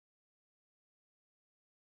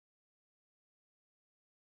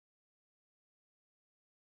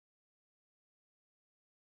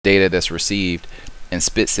data that's received and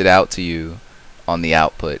spits it out to you on the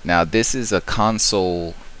output. Now this is a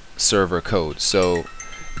console server code, so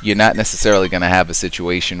you're not necessarily going to have a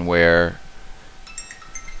situation where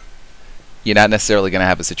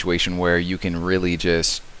you can really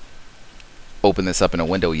just open this up in a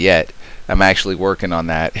window yet. I'm actually working on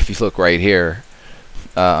that. If you look right here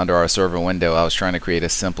under our server window, I was trying to create a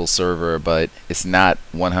simple server, but it's not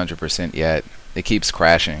 100% yet. It keeps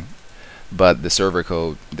crashing, but the server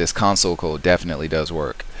code, this console code, definitely does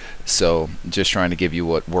work. So just trying to give you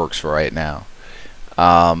what works for right now.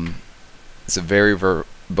 It's a very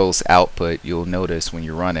verbose output, you'll notice when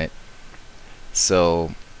you run it.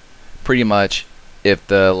 So pretty much if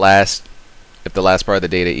the last part of the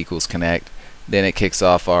data equals connect, then it kicks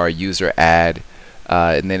off our user add,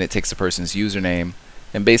 and then it takes the person's username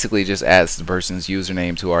and basically just adds the person's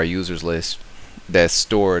username to our users list that's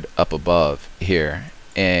stored up above here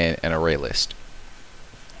in an array list.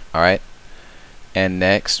 Alright, and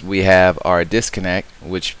next we have our disconnect,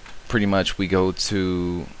 which pretty much we go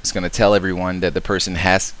to, it's going to tell everyone that the person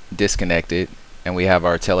has disconnected, and we have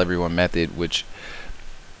our tell everyone method, which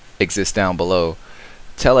exists down below.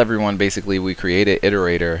 Tell everyone, basically we create an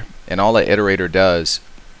iterator, and all that iterator does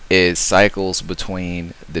is cycles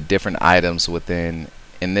between the different items within,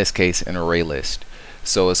 in this case, an array list.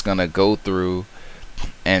 So it's going to go through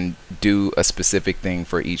and do a specific thing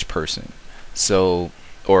for each person, so,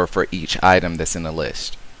 or for each item that's in the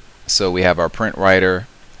list. So we have our print writer,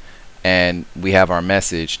 and we have our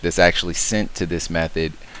message that's actually sent to this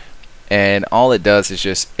method, and all it does is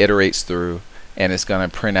just iterates through, and it's going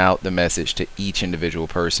to print out the message to each individual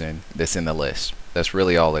person that's in the list. That's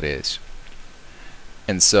really all it is.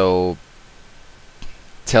 And so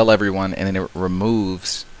tell everyone, and then it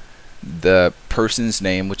removes the person's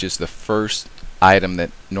name, which is the first item that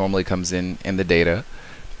normally comes in the data.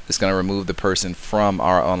 It's going to remove the person from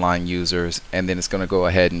our online users, and then it's going to go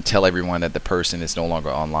ahead and tell everyone that the person is no longer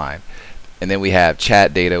online. And then we have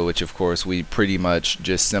chat data, which of course we pretty much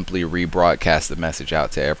just simply rebroadcast the message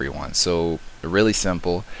out to everyone. So really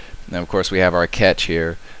simple. And of course we have our catch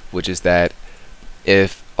here, which is that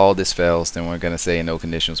if all this fails, then we're going to say no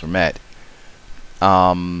conditions were met.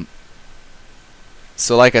 So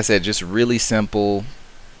like I said, just really simple.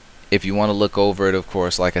 If you want to look over it, of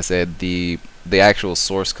course, like I said, the actual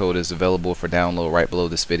source code is available for download right below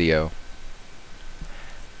this video.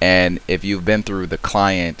 And if you've been through the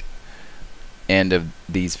client end of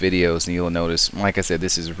these videos, and you'll notice, like I said,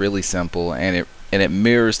 this is really simple, and it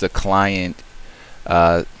mirrors the client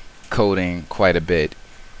coding quite a bit.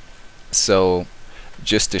 So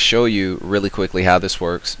just to show you really quickly how this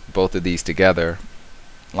works, both of these together,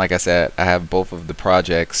 like I said, I have both of the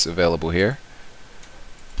projects available here.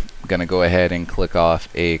 I'm going to go ahead and click off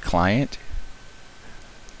a client,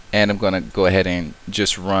 and I'm going to go ahead and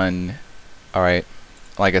just run. Alright,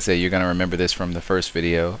 like I said, you're going to remember this from the first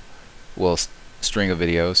video, well, string of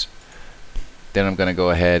videos. Then I'm going to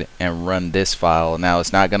go ahead and run this file. Now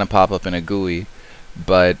it's not going to pop up in a GUI,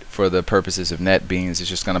 but for the purposes of NetBeans, it's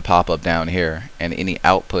just going to pop up down here, and any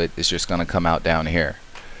output is just going to come out down here.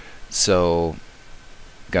 So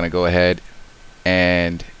I'm going to go ahead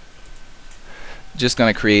and just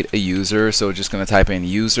going to create a user. So just going to type in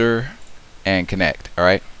user and connect.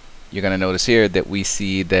 Alright, you're going to notice here that we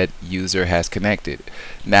see that user has connected.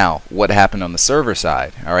 Now what happened on the server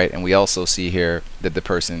side? Alright, and we also see here that the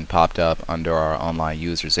person popped up under our online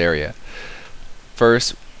users area.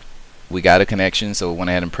 First, we got a connection, so it went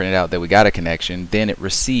ahead and printed out that we got a connection. Then it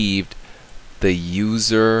received the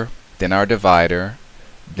user, then our divider,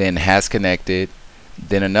 then has connected,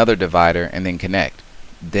 then another divider, and then connect.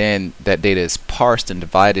 Then that data is parsed and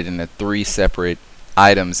divided into 3 separate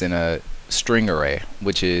items in a string array,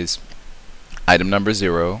 which is item number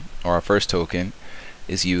 0, or our first token,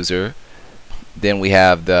 is user. Then we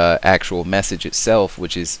have the actual message itself,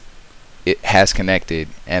 which is it has connected,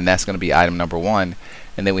 and that's going to be item number 1.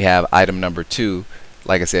 And then we have item number 2.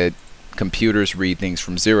 Like I said, computers read things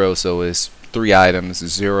from 0, so it's 3 items,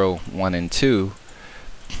 0, 1, and 2.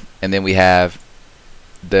 And then we have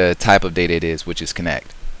the type of data it is, which is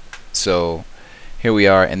connect. So here we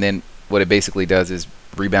are, and then what it basically does is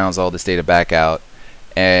rebounds all this data back out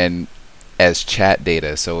and as chat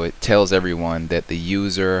data. So it tells everyone that the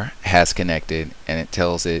user has connected, and it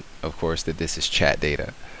tells it, of course, that this is chat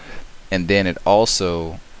data. And then it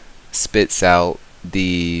also spits out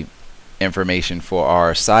the information for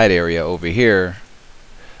our side area over here,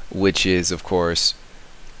 which is, of course,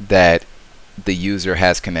 that the user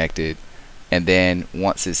has connected. And then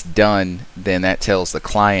once it's done, then that tells the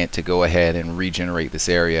client to go ahead and regenerate this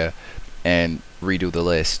area and redo the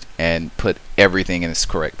list and put everything in its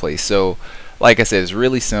correct place. So like I said, it's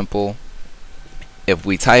really simple. If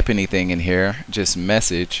we type anything in here, just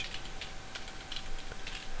message,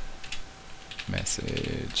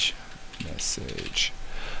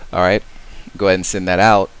 all right, go ahead and send that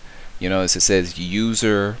out. You notice it says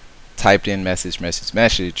user typed in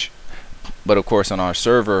message, but of course on our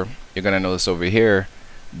server you're going to notice over here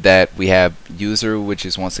that we have user, which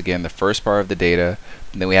is once again the first part of the data,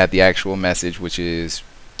 and then we have the actual message, which is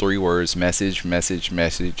 3 words, message,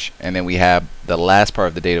 and then we have the last part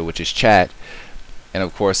of the data, which is chat. And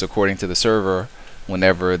of course, according to the server,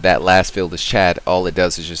 whenever that last field is chat, all it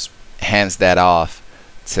does is just hands that off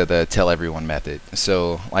to the tell everyone method.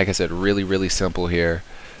 So like I said, really simple here.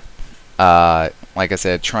 Like I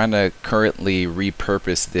said, trying to currently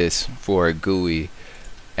repurpose this for a GUI,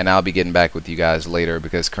 and I'll be getting back with you guys later,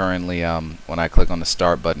 because currently when I click on the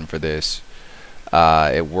start button for this,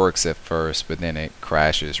 it works at first, but then it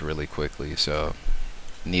crashes really quickly. So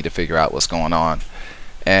need to figure out what's going on,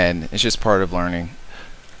 and it's just part of learning.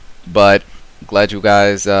 But glad you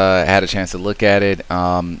guys had a chance to look at it.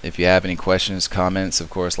 If you have any questions, comments, of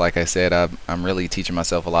course, like I said, I'm really teaching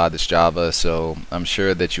myself a lot of this Java, so I'm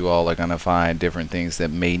sure that you all are going to find different things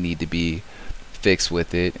that may need to be fixed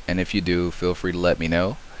with it, and if you do, feel free to let me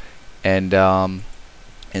know. And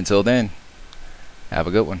until then, have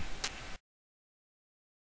a good one.